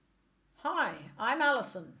Hi, I'm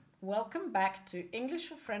Alison. Welcome back to English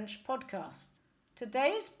for French podcast.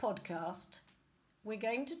 Today's podcast, we're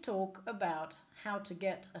going to talk about how to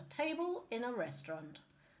get a table in a restaurant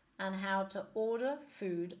and how to order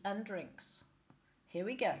food and drinks. Here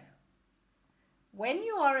we go. When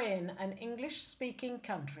you are in an English-speaking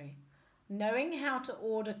country, knowing how to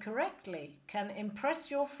order correctly can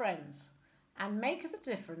impress your friends and make the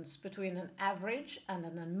difference between an average and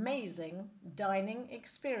an amazing dining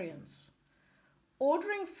experience.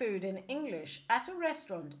 Ordering food in English at a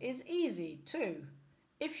restaurant is easy too,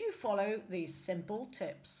 if you follow these simple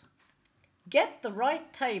tips. Get the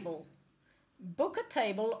right table. Book a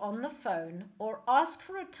table on the phone or ask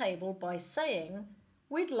for a table by saying,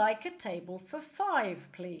 "We'd like a table for 5,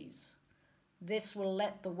 please." This will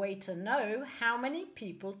let the waiter know how many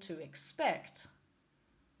people to expect.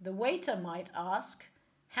 The waiter might ask,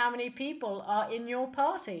 "How many people are in your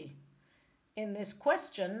party?" In this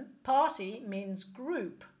question, party means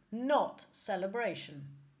group, not celebration.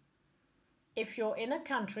 If you're in a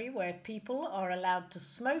country where people are allowed to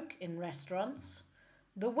smoke in restaurants,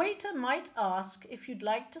 the waiter might ask if you'd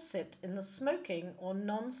like to sit in the smoking or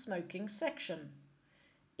non-smoking section.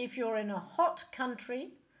 If you're in a hot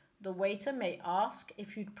country, the waiter may ask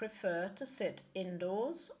if you'd prefer to sit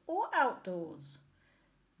indoors or outdoors.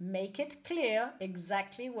 Make it clear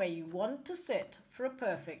exactly where you want to sit for a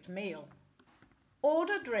perfect meal.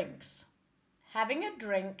 Order drinks. Having a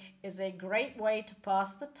drink is a great way to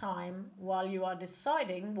pass the time while you are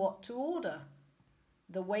deciding what to order.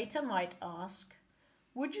 The waiter might ask,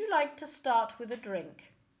 "Would you like to start with a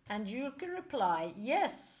drink?" And you can reply,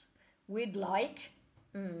 "Yes, we'd like,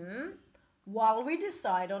 while we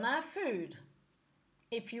decide on our food."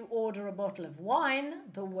 If you order a bottle of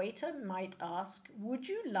wine, the waiter might ask, "Would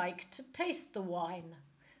you like to taste the wine?"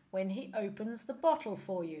 when he opens the bottle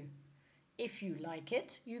for you. If you like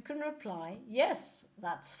it, you can reply, "Yes,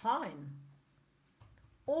 that's fine."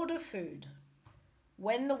 Order food.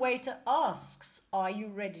 When the waiter asks, "Are you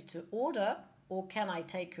ready to order?" or "Can I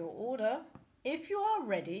take your order?" if you are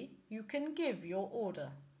ready, you can give your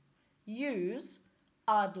order. Use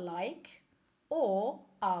 "I'd like" or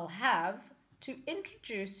 "I'll have" to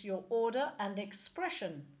introduce your order and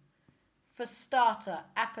expression. For starter,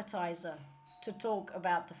 appetizer, to talk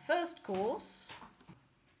about the first course,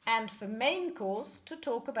 and for main course, to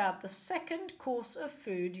talk about the second course of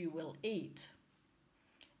food you will eat.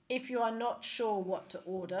 If you are not sure what to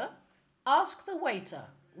order, ask the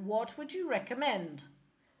waiter, "What would you recommend?"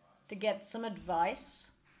 to get some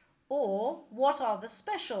advice, or "What are the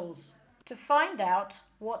specials?" to find out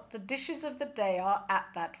what the dishes of the day are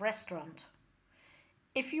at that restaurant.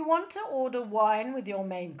 If you want to order wine with your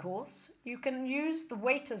main course, you can use the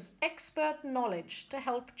waiter's expert knowledge to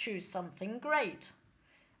help choose something great.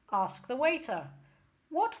 Ask the waiter,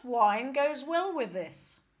 "What wine goes well with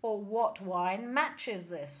this?" or "What wine matches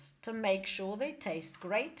this?" to make sure they taste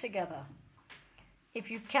great together.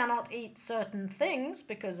 If you cannot eat certain things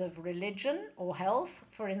because of religion or health,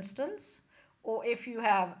 for instance, or if you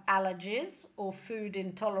have allergies or food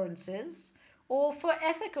intolerances, or for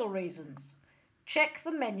ethical reasons, check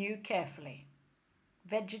the menu carefully.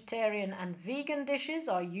 Vegetarian and vegan dishes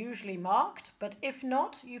are usually marked, but if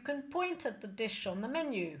not, you can point at the dish on the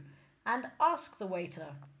menu and ask the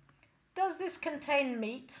waiter, "Does this contain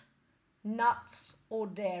meat, nuts, or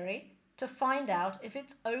dairy?" to find out if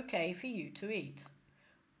it's okay for you to eat.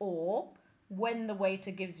 Or, when the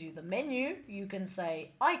waiter gives you the menu, you can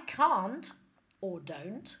say, "I can't," or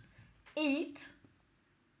don't, "eat.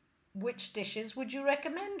 Which dishes would you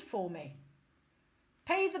recommend for me?"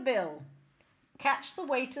 Pay the bill. Catch the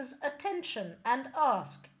waiter's attention and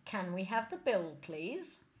ask, "Can we have the bill,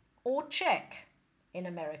 please?" or check, in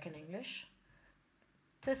American English,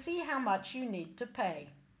 to see how much you need to pay.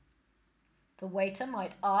 The waiter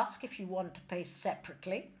might ask if you want to pay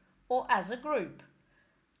separately or as a group.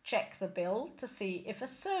 Check the bill to see if a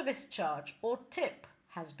service charge or tip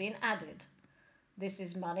has been added. This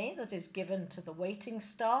is money that is given to the waiting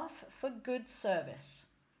staff for good service.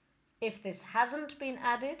 If this hasn't been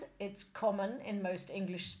added, it's common in most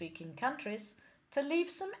English-speaking countries to leave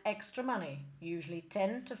some extra money, usually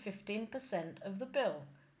 10 to 15% of the bill,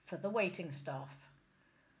 for the waiting staff.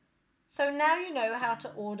 So now you know how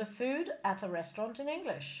to order food at a restaurant in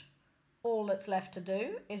English. All that's left to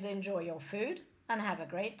do is enjoy your food and have a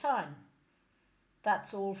great time.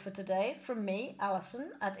 That's all for today from me,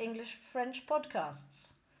 Alison, at English French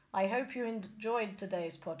Podcasts. I hope you enjoyed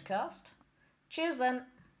today's podcast. Cheers then.